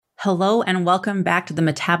Hello and welcome back to the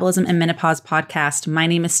Metabolism and Menopause podcast. My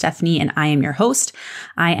name is Stephanie and I am your host.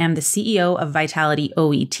 I am the CEO of Vitality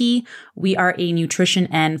OET. We are a nutrition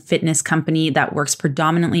and fitness company that works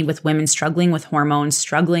predominantly with women struggling with hormones,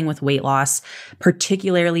 struggling with weight loss,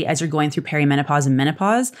 particularly as you're going through perimenopause and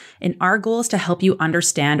menopause. And our goal is to help you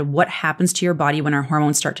understand what happens to your body when our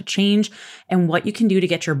hormones start to change and what you can do to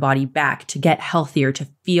get your body back, to get healthier, to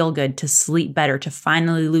feel good, to sleep better, to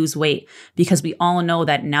finally lose weight. Because we all know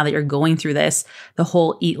that now that you're going through this, the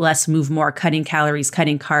whole eat less, move more, cutting calories,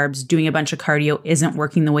 cutting carbs, doing a bunch of cardio isn't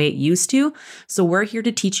working the way it used to. So we're here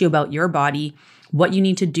to teach you about your body, what you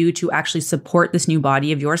need to do to actually support this new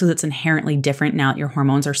body of yours because it's inherently different now that your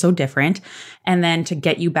hormones are so different, and then to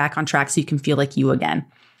get you back on track so you can feel like you again.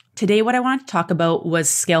 Today, what I wanted to talk about was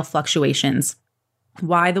scale fluctuations.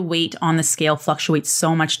 Why the weight on the scale fluctuates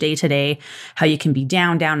so much day to day, how you can be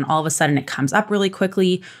down, and all of a sudden it comes up really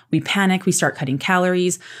quickly. We panic, we start cutting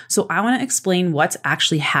calories. So I want to explain what's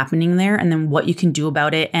actually happening there and then what you can do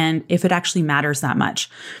about it and if it actually matters that much.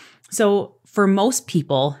 So for most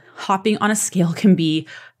people, hopping on a scale can be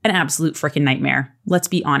an absolute freaking nightmare. Let's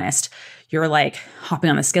be honest. You're like hopping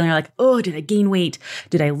on the scale and you're like, oh, did I gain weight?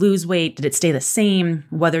 Did I lose weight? Did it stay the same?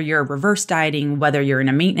 Whether you're reverse dieting, whether you're in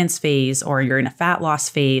a maintenance phase or you're in a fat loss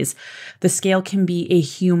phase, the scale can be a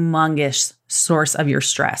humongous source of your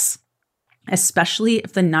stress, especially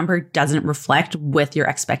if the number doesn't reflect with your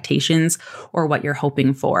expectations or what you're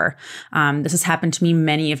hoping for. This has happened to me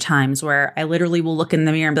many of times where I literally will look in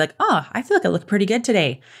the mirror and be like, oh, I feel like I look pretty good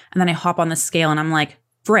today. And then I hop on the scale and I'm like,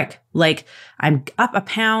 frick, like I'm up a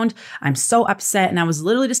pound. I'm so upset. And I was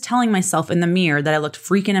literally just telling myself in the mirror that I looked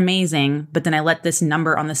freaking amazing. But then I let this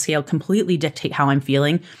number on the scale completely dictate how I'm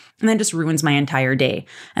feeling. And then just ruins my entire day.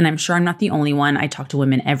 And I'm sure I'm not the only one. I talk to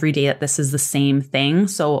women every day that this is the same thing.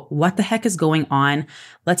 So what the heck is going on?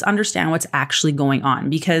 Let's understand what's actually going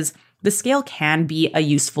on, because the scale can be a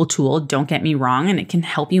useful tool, don't get me wrong, and it can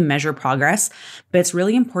help you measure progress. But it's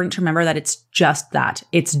really important to remember that it's just that.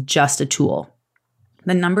 It's just a tool.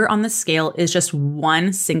 The number on the scale is just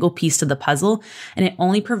one single piece to the puzzle, and it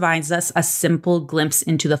only provides us a simple glimpse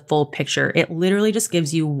into the full picture. It literally just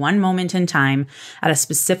gives you one moment in time at a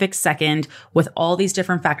specific second with all these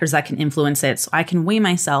different factors that can influence it. So I can weigh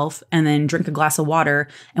myself and then drink a glass of water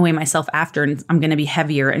and weigh myself after, and I'm going to be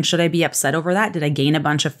heavier. And should I be upset over that? Did I gain a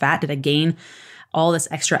bunch of fat? Did I gain all this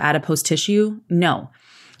extra adipose tissue? No.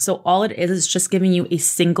 So all it is just giving you a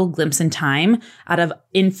single glimpse in time out of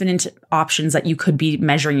infinite options that you could be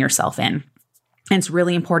measuring yourself in. And it's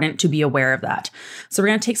really important to be aware of that. So we're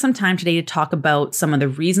going to take some time today to talk about some of the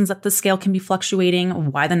reasons that the scale can be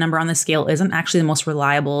fluctuating, why the number on the scale isn't actually the most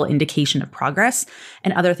reliable indication of progress,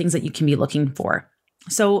 and other things that you can be looking for.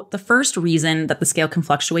 So the first reason that the scale can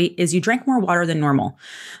fluctuate is you drank more water than normal.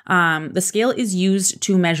 The scale is used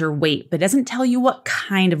to measure weight, but it doesn't tell you what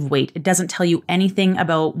kind of weight. It doesn't tell you anything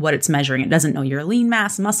about what it's measuring. It doesn't know your lean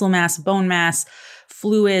mass, muscle mass, bone mass,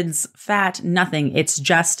 fluids, fat, nothing. It's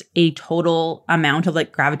just a total amount of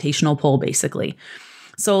like gravitational pull, basically.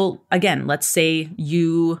 So again, let's say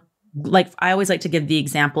I always like to give the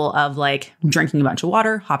example of like drinking a bunch of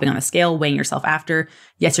water, hopping on the scale, weighing yourself after.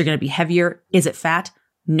 Yes, you're going to be heavier. Is it fat?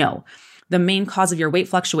 No. The main cause of your weight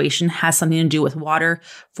fluctuation has something to do with water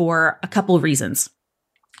for a couple of reasons.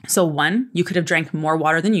 So one, you could have drank more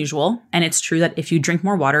water than usual. And it's true that if you drink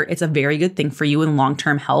more water, it's a very good thing for you in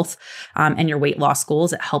long-term health and your weight loss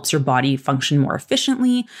goals. It helps your body function more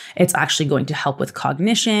efficiently. It's actually going to help with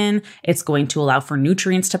cognition. It's going to allow for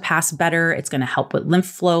nutrients to pass better. It's going to help with lymph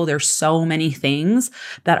flow. There's so many things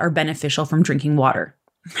that are beneficial from drinking water.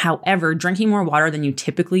 However, drinking more water than you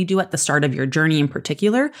typically do at the start of your journey in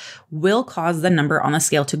particular will cause the number on the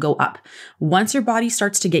scale to go up. Once your body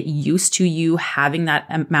starts to get used to you having that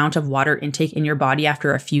amount of water intake in your body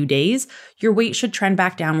after a few days, your weight should trend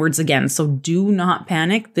back downwards again. So do not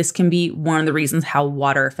panic. This can be one of the reasons how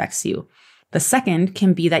water affects you. The second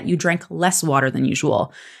can be that you drank less water than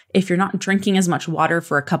usual. If you're not drinking as much water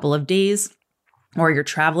for a couple of days, or you're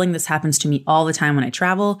traveling, this happens to me all the time when I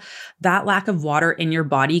travel, that lack of water in your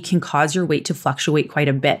body can cause your weight to fluctuate quite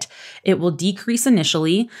a bit. It will decrease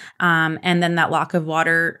initially, and then that lack of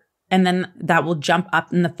water, and then that will jump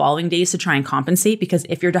up in the following days to try and compensate, because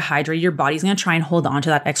if you're dehydrated, your body's going to try and hold on to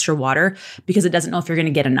that extra water because it doesn't know if you're going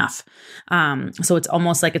to get enough. So it's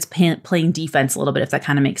almost like it's playing defense a little bit, if that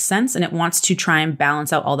kind of makes sense. And it wants to try and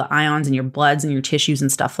balance out all the ions in your bloods and your tissues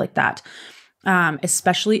and stuff like that.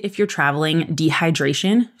 Especially if you're traveling,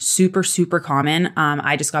 dehydration, super, super common.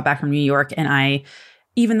 I just got back from New York and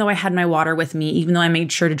even though I had my water with me, even though I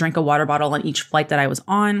made sure to drink a water bottle on each flight that I was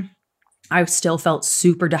on, I still felt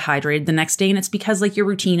super dehydrated the next day. And it's because like your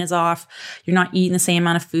routine is off. You're not eating the same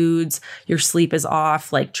amount of foods. Your sleep is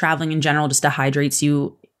off. Like traveling in general just dehydrates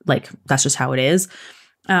you. Like that's just how it is.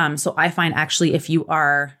 So I find actually if you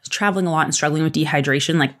are traveling a lot and struggling with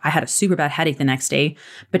dehydration, like I had a super bad headache the next day,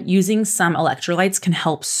 but using some electrolytes can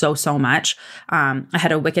help so much. I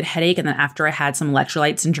had a wicked headache, and then after I had some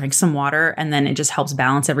electrolytes and drank some water, and then it just helps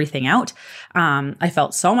balance everything out. I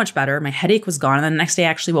felt so much better. My headache was gone. And then the next day I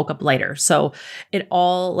actually woke up lighter. So it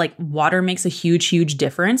all like water makes a huge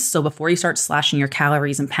difference. So before you start slashing your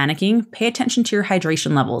calories and panicking, pay attention to your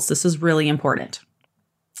hydration levels. This is really important.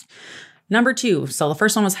 Number 2, so the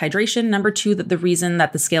first one was hydration. Number 2, that the reason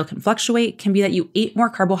that the scale can fluctuate can be that you ate more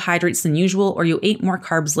carbohydrates than usual, or you ate more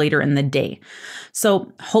carbs later in the day.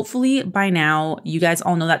 So hopefully by now, you guys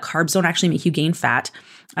all know that carbs don't actually make you gain fat.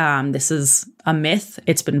 This is a myth.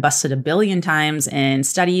 It's been busted a billion times in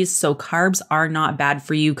studies. So carbs are not bad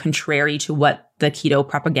for you, contrary to what the keto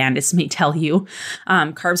propagandists may tell you.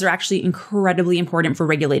 Carbs are actually incredibly important for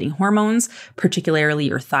regulating hormones, particularly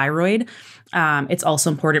your thyroid. It's also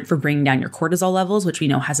important for bringing down your cortisol levels, which we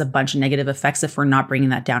know has a bunch of negative effects if we're not bringing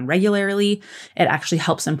that down regularly. It actually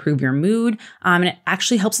helps improve your mood, and it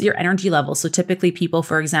actually helps your energy levels. So typically people,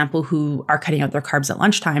 for example, who are cutting out their carbs at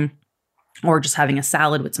lunchtime or just having a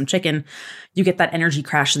salad with some chicken, you get that energy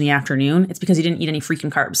crash in the afternoon. It's because you didn't eat any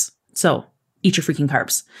freaking carbs. So eat your freaking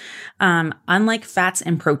carbs. Unlike fats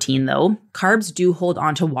and protein, though, carbs do hold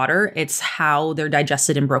onto water. It's how they're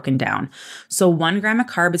digested and broken down. So 1 gram of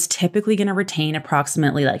carb is typically going to retain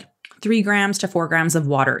approximately like 3 grams to 4 grams of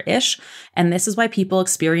water-ish. And this is why people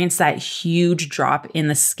experience that huge drop in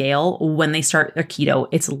the scale when they start their keto.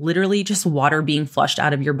 It's literally just water being flushed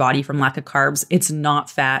out of your body from lack of carbs. It's not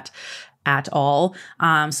fat at all.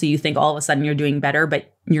 So you think all of a sudden you're doing better,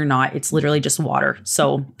 but you're not. It's literally just water.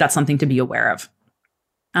 So that's something to be aware of.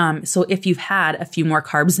 So if you've had a few more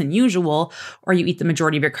carbs than usual, or you eat the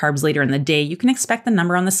majority of your carbs later in the day, you can expect the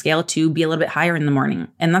number on the scale to be a little bit higher in the morning.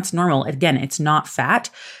 And that's normal. Again, it's not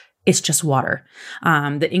fat. It's just water.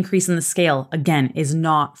 The increase in the scale, again, is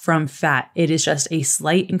not from fat. It is just a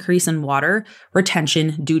slight increase in water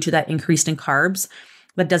retention due to that increase in carbs.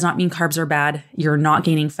 That does not mean carbs are bad. You're not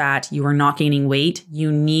gaining fat. You are not gaining weight.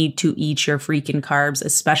 You need to eat your freaking carbs,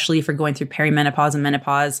 especially if you're going through perimenopause and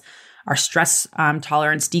menopause. Our stress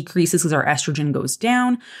tolerance decreases because our estrogen goes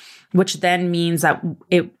down, which then means that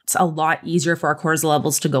it's a lot easier for our cortisol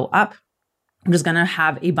levels to go up, which is going to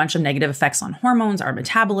have a bunch of negative effects on hormones, our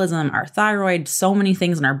metabolism, our thyroid, so many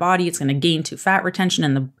things in our body. It's going to gain to fat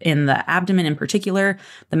retention in the abdomen in particular,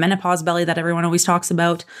 the menopause belly that everyone always talks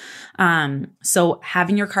about. So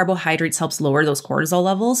having your carbohydrates helps lower those cortisol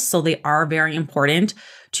levels. So they are very important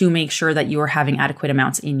to make sure that you are having adequate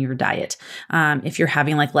amounts in your diet. If you're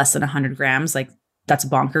having like less than 100 grams, like that's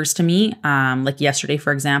bonkers to me. Like yesterday,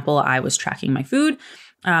 for example, I was tracking my food.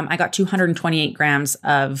 I got 228 grams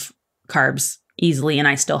of carbs easily, and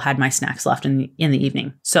I still had my snacks left in the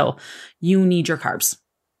evening. So you need your carbs.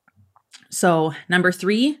 So number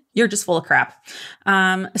 3, you're just full of crap.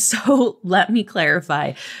 So let me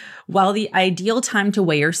clarify. While the ideal time to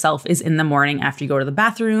weigh yourself is in the morning after you go to the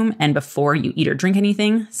bathroom and before you eat or drink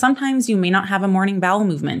anything, sometimes you may not have a morning bowel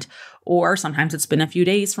movement, or sometimes it's been a few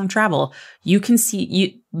days from travel. You can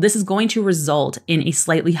see this is going to result in a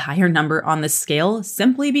slightly higher number on the scale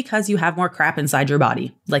simply because you have more crap inside your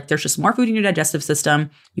body. Like there's just more food in your digestive system.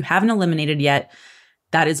 You haven't eliminated yet.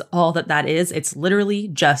 That is all that is. It's literally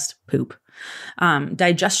just poop.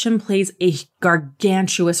 Digestion plays a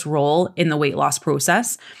gargantuous role in the weight loss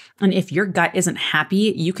process. And if your gut isn't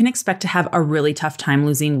happy, you can expect to have a really tough time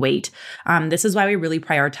losing weight. This is why we really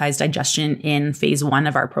prioritize digestion in phase 1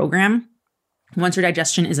 of our program. Once your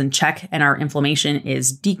digestion is in check and our inflammation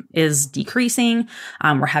is decreasing,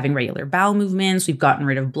 we're having regular bowel movements, we've gotten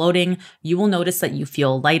rid of bloating, you will notice that you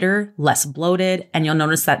feel lighter, less bloated, and you'll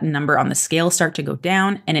notice that number on the scale start to go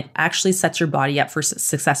down, and it actually sets your body up for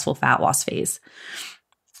successful fat loss phase.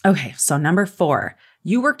 Okay, so number 4,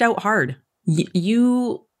 you worked out hard.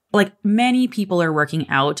 You like many people are working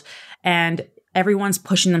out, and everyone's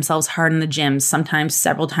pushing themselves hard in the gyms, sometimes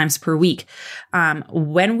several times per week.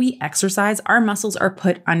 When we exercise, our muscles are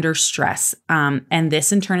put under stress. And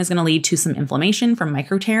this in turn is going to lead to some inflammation from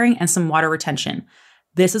micro tearing and some water retention.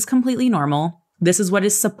 This is completely normal. This is what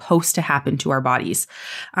is supposed to happen to our bodies.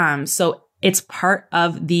 So it's part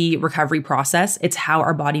of the recovery process. It's how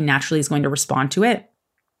our body naturally is going to respond to it.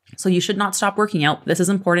 So you should not stop working out. This is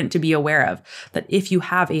important to be aware of, that if you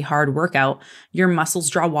have a hard workout, your muscles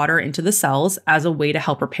draw water into the cells as a way to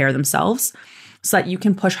help repair themselves. so that you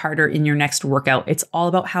can push harder in your next workout. It's all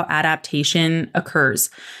about how adaptation occurs.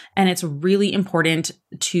 And it's really important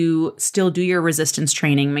to still do your resistance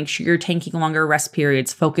training. Make sure you're taking longer rest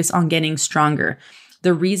periods. Focus on getting stronger.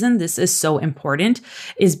 The reason this is so important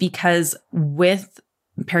is because with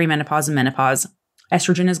perimenopause and menopause,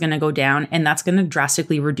 estrogen is going to go down, and that's going to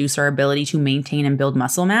drastically reduce our ability to maintain and build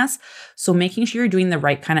muscle mass. So making sure you're doing the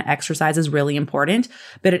right kind of exercise is really important,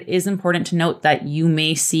 but it is important to note that you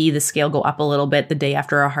may see the scale go up a little bit the day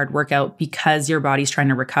after a hard workout because your body's trying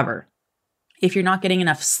to recover. If you're not getting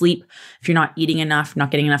enough sleep, if you're not eating enough,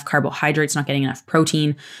 not getting enough carbohydrates, not getting enough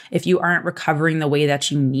protein, if you aren't recovering the way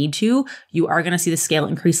that you need to, you are going to see the scale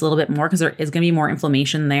increase a little bit more because there is going to be more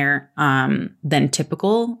inflammation there than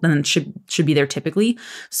should be there typically.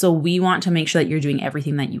 So we want to make sure that you're doing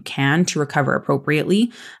everything that you can to recover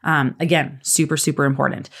appropriately. Again, super, super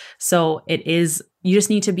important. So you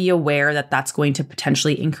just need to be aware that that's going to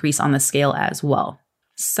potentially increase on the scale as well.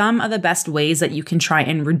 Some of the best ways that you can try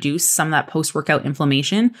and reduce some of that post-workout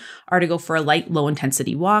inflammation are to go for a light,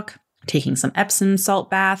 low-intensity walk, taking some Epsom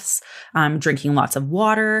salt baths, drinking lots of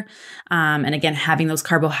water. And again, having those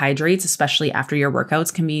carbohydrates, especially after your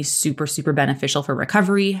workouts, can be super, super beneficial for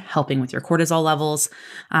recovery, helping with your cortisol levels.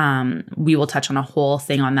 We will touch on a whole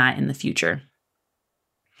thing on that in the future.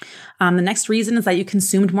 The next reason is that you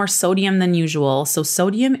consumed more sodium than usual. So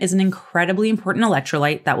sodium is an incredibly important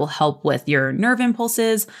electrolyte that will help with your nerve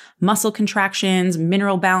impulses, muscle contractions,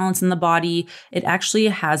 mineral balance in the body. It actually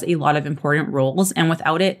has a lot of important roles, and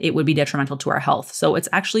without it, it would be detrimental to our health. So it's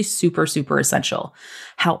actually super, super essential.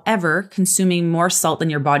 However, consuming more salt than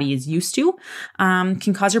your body is used to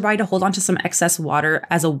can cause your body to hold on to some excess water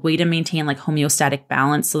as a way to maintain like homeostatic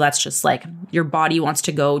balance. So that's just like your body wants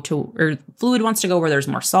to go to, or fluid wants to go where there's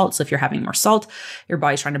more salt. So if you're having more salt, your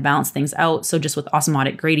body's trying to balance things out. So just with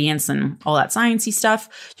osmotic gradients and all that sciencey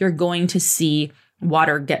stuff, you're going to see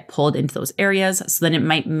water get pulled into those areas. So then it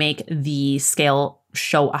might make the scale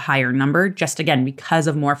show a higher number, just again, because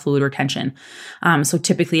of more fluid retention. So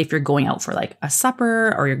typically if you're going out for like a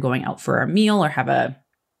supper or you're going out for a meal or have a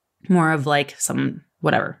more of like some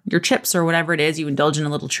whatever, your chips or whatever it is, you indulge in a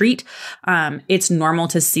little treat, it's normal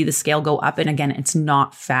to see the scale go up. And again, it's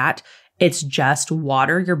not fat. It's just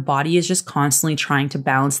water. Your body is just constantly trying to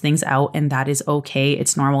balance things out, and that is okay.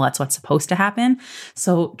 It's normal. That's what's supposed to happen.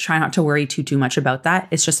 So try not to worry too much about that.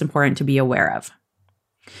 It's just important to be aware of.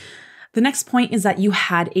 The next point is that you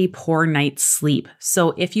had a poor night's sleep.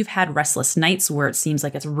 So if you've had restless nights where it seems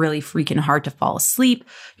like it's really freaking hard to fall asleep,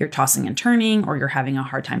 you're tossing and turning, or you're having a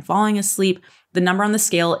hard time falling asleep, the number on the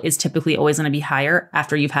scale is typically always going to be higher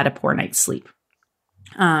after you've had a poor night's sleep.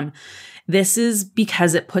 This is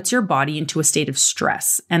because it puts your body into a state of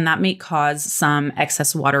stress, and that may cause some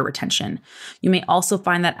excess water retention. You may also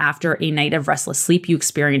find that after a night of restless sleep, you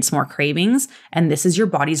experience more cravings, and this is your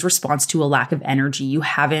body's response to a lack of energy. You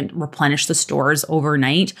haven't replenished the stores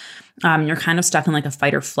overnight. You're kind of stuck in like a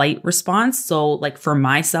fight or flight response. So like for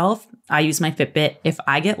myself, I use my Fitbit. If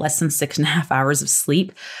I get less than 6.5 hours of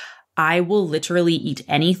sleep, I will literally eat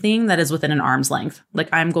anything that is within an arm's length. Like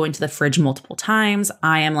I'm going to the fridge multiple times.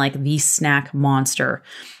 I am like the snack monster.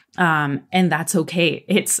 And that's okay.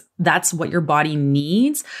 That's what your body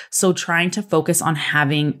needs. So trying to focus on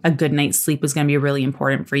having a good night's sleep is going to be really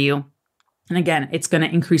important for you. And again, it's going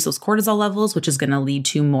to increase those cortisol levels, which is going to lead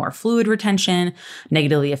to more fluid retention,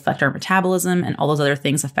 negatively affect our metabolism, and all those other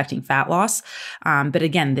things affecting fat loss. But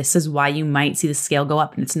again, this is why you might see the scale go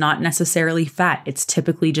up. And it's not necessarily fat. It's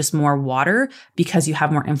typically just more water because you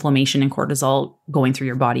have more inflammation and cortisol going through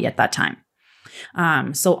your body at that time.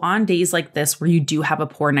 So on days like this, where you do have a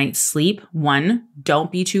poor night's sleep, one,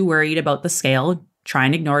 don't be too worried about the scale. Try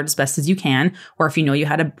and ignore it as best as you can. Or if you know you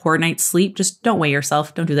had a poor night's sleep, just don't weigh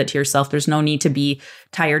yourself. Don't do that to yourself. There's no need to be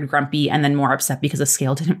tired, grumpy, and then more upset because the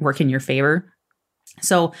scale didn't work in your favor.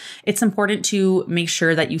 So it's important to make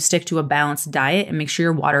sure that you stick to a balanced diet and make sure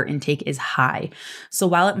your water intake is high. So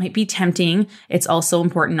while it might be tempting, it's also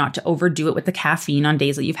important not to overdo it with the caffeine on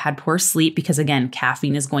days that you've had poor sleep, because again,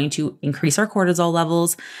 caffeine is going to increase our cortisol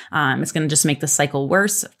levels. It's going to just make the cycle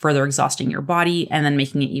worse, further exhausting your body and then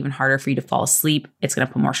making it even harder for you to fall asleep. It's going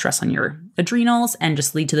to put more stress on your adrenals and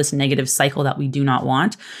just lead to this negative cycle that we do not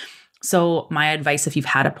want. So my advice, if you've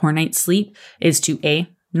had a poor night's sleep, is to A,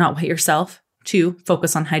 not weigh yourself. 2,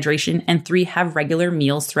 focus on hydration. And 3, have regular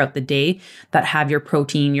meals throughout the day that have your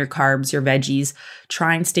protein, your carbs, your veggies.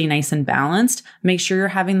 Try and stay nice and balanced. Make sure you're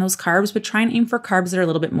having those carbs, but try and aim for carbs that are a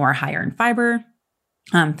little bit more higher in fiber.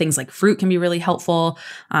 Things like fruit can be really helpful.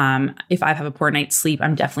 If I have a poor night's sleep,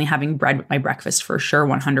 I'm definitely having bread with my breakfast for sure,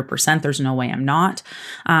 100%. There's no way I'm not.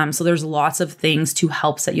 So there's lots of things to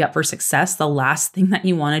help set you up for success. The last thing that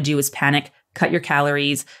you want to do is panic, cut your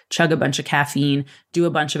calories, chug a bunch of caffeine, do a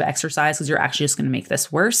bunch of exercise, because you're actually just going to make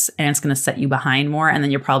this worse and it's going to set you behind more. And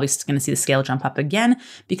then you're probably going to see the scale jump up again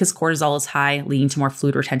because cortisol is high, leading to more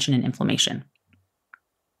fluid retention and inflammation.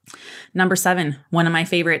 Number 7, one of my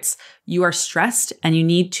favorites, you are stressed and you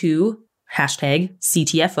need to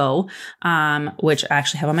 #CTFO, which I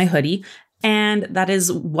actually have on my hoodie. And that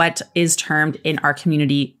is what is termed in our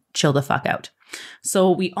community, chill the fuck out. So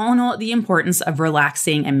we all know the importance of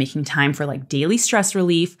relaxing and making time for like daily stress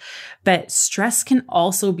relief, but stress can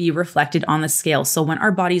also be reflected on the scale. So when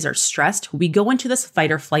our bodies are stressed, we go into this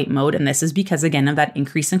fight or flight mode. And this is because, again, of that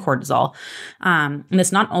increase in cortisol. And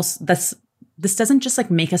this doesn't just like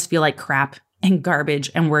make us feel like crap and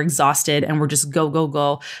garbage and we're exhausted and we're just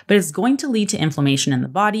go, but it's going to lead to inflammation in the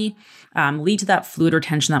body, lead to that fluid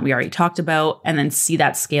retention that we already talked about, and then see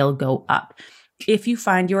that scale go up. If you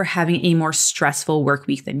find you're having a more stressful work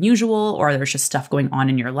week than usual, or there's just stuff going on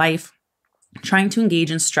in your life, trying to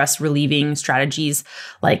engage in stress relieving strategies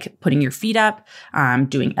like putting your feet up,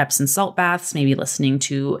 doing Epsom salt baths, maybe listening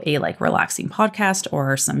to a like relaxing podcast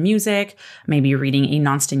or some music, maybe reading a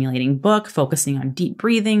non-stimulating book, focusing on deep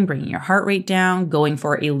breathing, bringing your heart rate down, going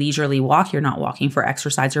for a leisurely walk. You're not walking for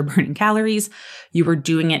exercise or burning calories. You were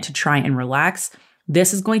doing it to try and relax.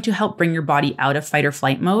 This is going to help bring your body out of fight or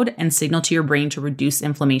flight mode and signal to your brain to reduce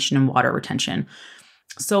inflammation and water retention.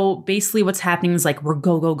 So basically what's happening is like we're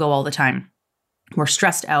go all the time. We're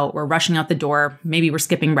stressed out. We're rushing out the door. Maybe we're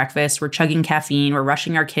skipping breakfast. We're chugging caffeine. We're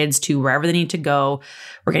rushing our kids to wherever they need to go.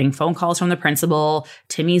 We're getting phone calls from the principal.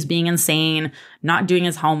 Timmy's being insane, not doing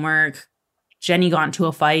his homework. Jenny got into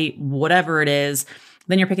a fight, whatever it is.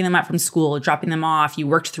 Then you're picking them up from school, dropping them off. You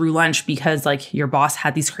worked through lunch because like your boss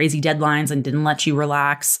had these crazy deadlines and didn't let you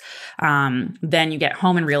relax. Then you get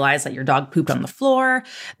home and realize that your dog pooped on the floor.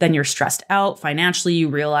 Then you're stressed out financially. You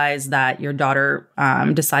realize that your daughter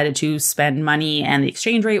decided to spend money and the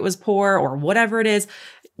exchange rate was poor or whatever it is.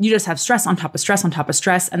 You just have stress on top of stress on top of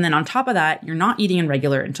stress. And then on top of that, you're not eating in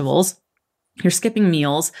regular intervals. You're skipping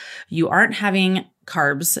meals. You aren't having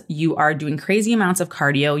carbs. You are doing crazy amounts of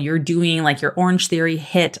cardio. You're doing like your Orange Theory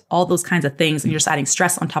HIIT, all those kinds of things. And you're just adding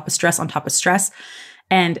stress on top of stress on top of stress.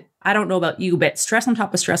 And I don't know about you, but stress on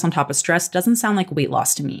top of stress on top of stress doesn't sound like weight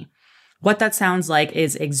loss to me. What that sounds like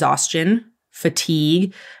is exhaustion,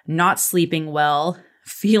 fatigue, not sleeping well,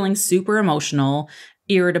 feeling super emotional,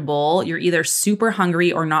 irritable. You're either super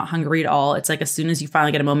hungry or not hungry at all. It's like as soon as you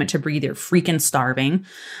finally get a moment to breathe, you're freaking starving.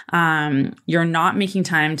 You're not making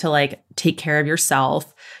time to like take care of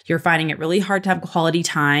yourself. You're finding it really hard to have quality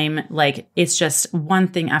time. Like it's just one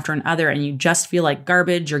thing after another and you just feel like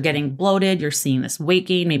garbage. You're getting bloated. You're seeing this weight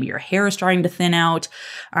gain. Maybe your hair is starting to thin out.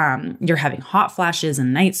 You're having hot flashes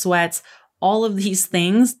and night sweats. All of these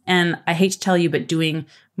things. And I hate to tell you, but doing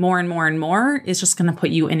more and more and more is just going to put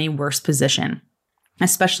you in a worse position.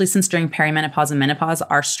 Especially since during perimenopause and menopause,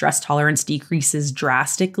 our stress tolerance decreases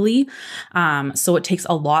drastically. So it takes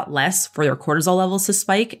a lot less for your cortisol levels to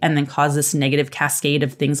spike and then cause this negative cascade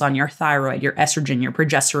of things on your thyroid, your estrogen, your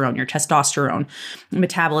progesterone, your testosterone.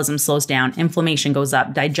 Metabolism slows down, inflammation goes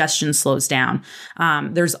up, digestion slows down.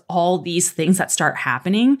 There's all these things that start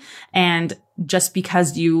happening. And just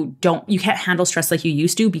because you can't handle stress like you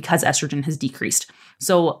used to because estrogen has decreased.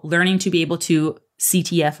 So learning to be able to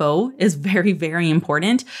CTFO is very, very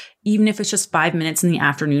important, even if it's just 5 minutes in the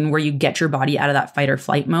afternoon where you get your body out of that fight or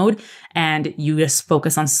flight mode and you just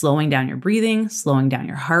focus on slowing down your breathing, slowing down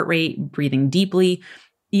your heart rate, breathing deeply.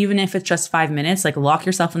 Even if it's just 5 minutes, like lock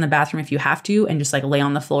yourself in the bathroom if you have to and just like lay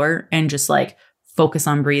on the floor and just like focus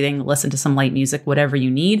on breathing, listen to some light music, whatever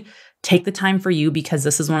you need. Take the time for you because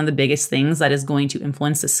this is one of the biggest things that is going to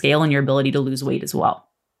influence the scale and your ability to lose weight as well.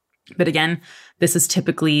 But again, this is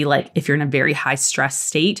typically like if you're in a very high stress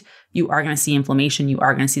state, you are going to see inflammation. You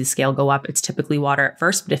are going to see the scale go up. It's typically water at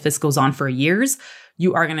first, but if this goes on for years,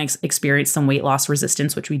 you are going to experience some weight loss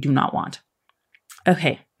resistance, which we do not want.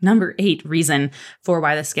 Okay, number 8 reason for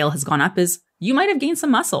why the scale has gone up is you might have gained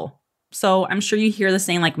some muscle. So I'm sure you hear the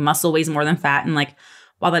saying like muscle weighs more than fat. And like,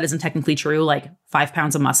 while that isn't technically true, like 5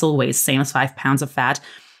 pounds of muscle weighs the same as 5 pounds of fat,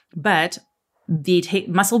 but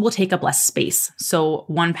muscle will take up less space. So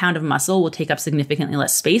 1 pound of muscle will take up significantly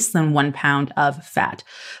less space than 1 pound of fat.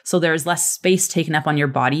 So there's less space taken up on your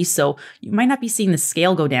body. So you might not be seeing the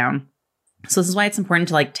scale go down. So this is why it's important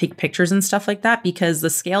to like take pictures and stuff like that, because the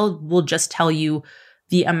scale will just tell you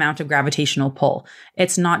the amount of gravitational pull.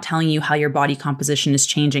 It's not telling you how your body composition is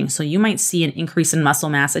changing. So you might see an increase in muscle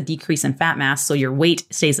mass, a decrease in fat mass. So your weight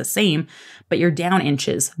stays the same, but you're down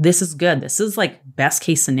inches. This is good. This is like best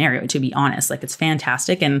case scenario, to be honest. Like it's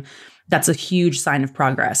fantastic. And that's a huge sign of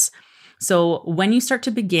progress. So when you start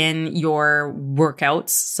to begin your workouts,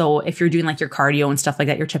 so if you're doing like your cardio and stuff like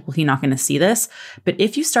that, you're typically not going to see this. But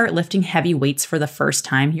if you start lifting heavy weights for the first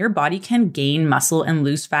time, your body can gain muscle and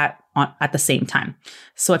lose fat at the same time.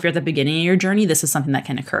 So if you're at the beginning of your journey, this is something that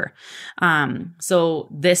can occur. So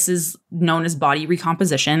this is known as body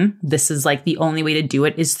recomposition. This is like the only way to do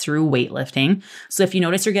it is through weightlifting. So if you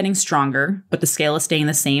notice you're getting stronger, but the scale is staying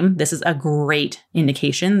the same, this is a great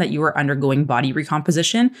indication that you are undergoing body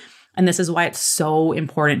recomposition. And this is why it's so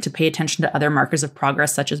important to pay attention to other markers of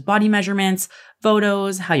progress, such as body measurements,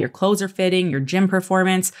 photos, how your clothes are fitting, your gym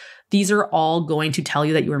performance. These are all going to tell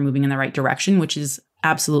you that you are moving in the right direction, which is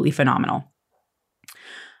absolutely phenomenal.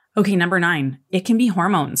 Okay, number 9, it can be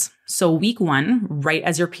hormones. So week 1, right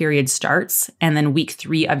as your period starts, and then week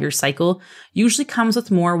 3 of your cycle usually comes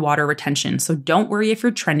with more water retention. So don't worry if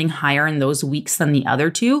you're trending higher in those weeks than the other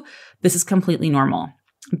 2. This is completely normal.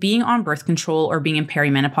 Being on birth control or being in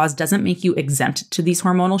perimenopause doesn't make you exempt to these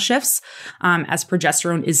hormonal shifts, as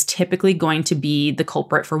progesterone is typically going to be the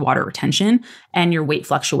culprit for water retention and your weight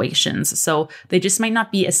fluctuations. So they just might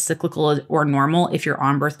not be as cyclical or normal if you're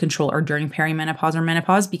on birth control or during perimenopause or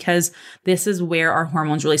menopause, because this is where our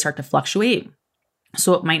hormones really start to fluctuate.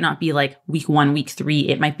 So it might not be like week 1, week 3,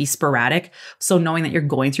 it might be sporadic. So knowing that you're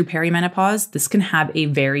going through perimenopause, this can have a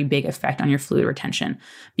very big effect on your fluid retention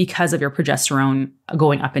because of your progesterone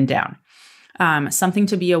going up and down. Something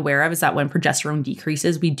to be aware of is that when progesterone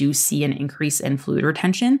decreases, we do see an increase in fluid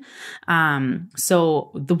retention.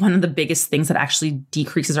 So one of the biggest things that actually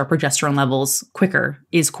decreases our progesterone levels quicker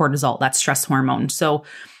is cortisol, that stress hormone. So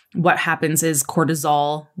what happens is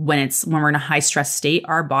cortisol, when we're in a high stress state,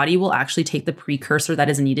 our body will actually take the precursor that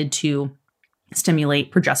is needed to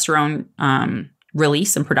stimulate progesterone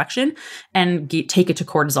release and production and take it to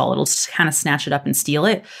cortisol. It'll kind of snatch it up and steal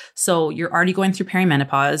it. So you're already going through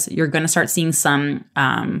perimenopause. You're going to start seeing some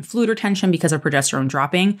fluid retention because of progesterone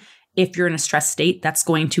dropping. If you're in a stress state, that's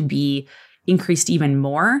going to be increased even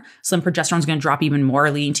more. So then progesterone is going to drop even more,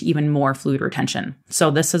 leading to even more fluid retention. So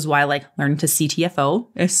this is why learning to CTFO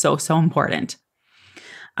is so important.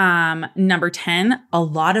 Number 10, a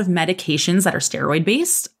lot of medications that are steroid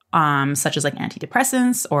based, such as like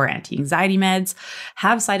antidepressants or anti-anxiety meds,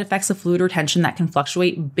 have side effects of fluid retention that can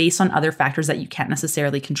fluctuate based on other factors that you can't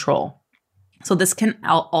necessarily control. So this can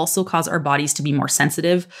also cause our bodies to be more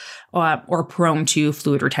sensitive or prone to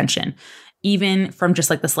fluid retention, even from just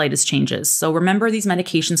like the slightest changes. So remember, these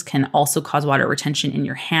medications can also cause water retention in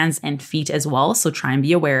your hands and feet as well. So try and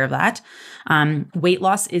be aware of that. Weight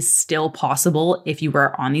loss is still possible if you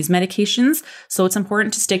are on these medications. So it's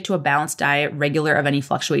important to stick to a balanced diet, regular of any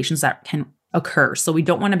fluctuations that can occur. So we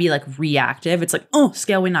don't want to be like reactive. It's like, oh,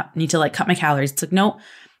 scale went up, need to like cut my calories. It's like, no,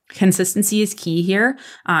 consistency is key here.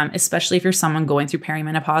 Especially if you're someone going through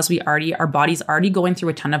perimenopause, our body's already going through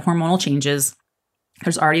a ton of hormonal changes.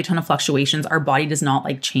 There's already a ton of fluctuations. Our body does not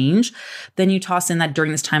like change. Then you toss in that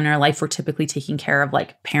during this time in our life, we're typically taking care of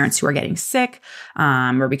like parents who are getting sick.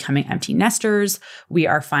 We're becoming empty nesters. We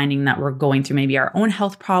are finding that we're going through maybe our own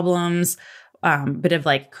health problems, bit of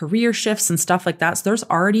like career shifts and stuff like that. So there's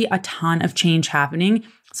already a ton of change happening.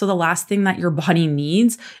 So the last thing that your body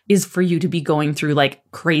needs is for you to be going through like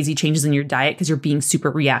crazy changes in your diet because you're being super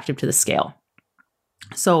reactive to the scale.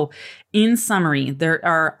 So in summary, there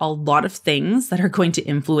are a lot of things that are going to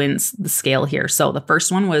influence the scale here. So the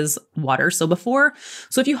first one was water. So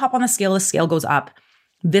if you hop on the scale goes up.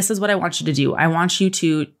 This is what I want you to do. I want you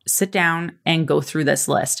to sit down and go through this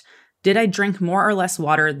list. Did I drink more or less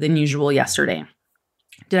water than usual yesterday?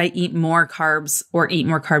 Did I eat more carbs or eat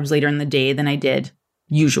more carbs later in the day than I did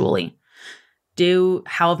usually?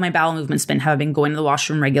 How have my bowel movements been? Have I been going to the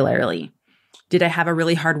washroom regularly? Did I have a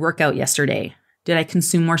really hard workout yesterday? Did I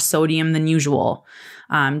consume more sodium than usual?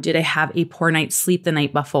 Did I have a poor night's sleep the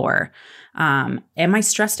night before? Am I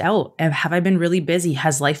stressed out? Have I been really busy?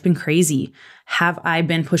 Has life been crazy? Have I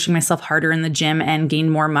been pushing myself harder in the gym and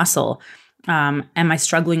gained more muscle? Am I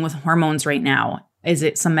struggling with hormones right now? Is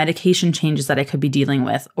it some medication changes that I could be dealing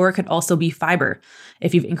with? Or it could also be fiber.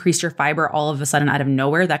 If you've increased your fiber all of a sudden out of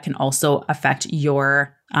nowhere, that can also affect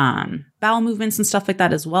your bowel movements and stuff like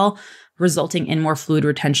that as well, resulting in more fluid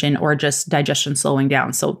retention or just digestion slowing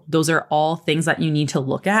down. So those are all things that you need to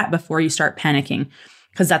look at before you start panicking,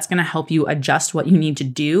 because that's going to help you adjust what you need to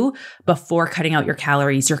do before cutting out your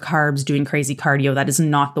calories, your carbs, doing crazy cardio. That is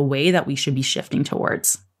not the way that we should be shifting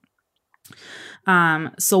towards.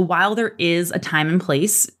 So while there is a time and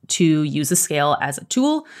place to use a scale as a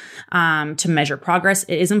tool to measure progress,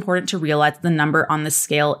 it is important to realize the number on the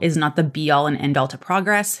scale is not the be all and end all to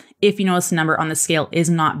progress. If you notice the number on the scale is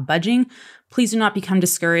not budging, please do not become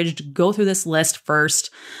discouraged. Go through this list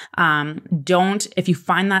first. If you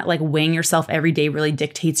find that like weighing yourself every day really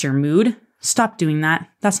dictates your mood, stop doing that.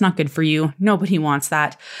 That's not good for you. Nobody wants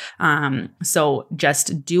that. So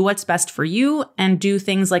just do what's best for you and do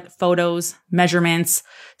things like photos, measurements,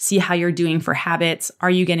 see how you're doing for habits. Are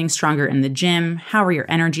you getting stronger in the gym? How are your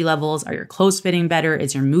energy levels? Are your clothes fitting better?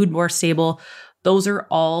 Is your mood more stable? Those are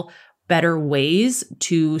all better ways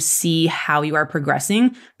to see how you are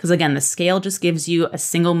progressing. Because again, the scale just gives you a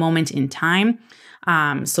single moment in time.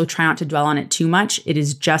 So try not to dwell on it too much. It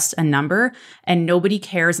is just a number and nobody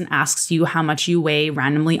cares and asks you how much you weigh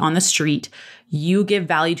randomly on the street. You give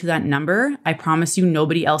value to that number. I promise you,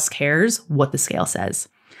 nobody else cares what the scale says.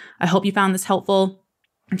 I hope you found this helpful.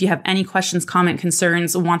 If you have any questions, comment,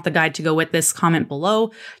 concerns, want the guide to go with this, comment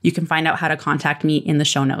below. You can find out how to contact me in the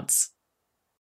show notes.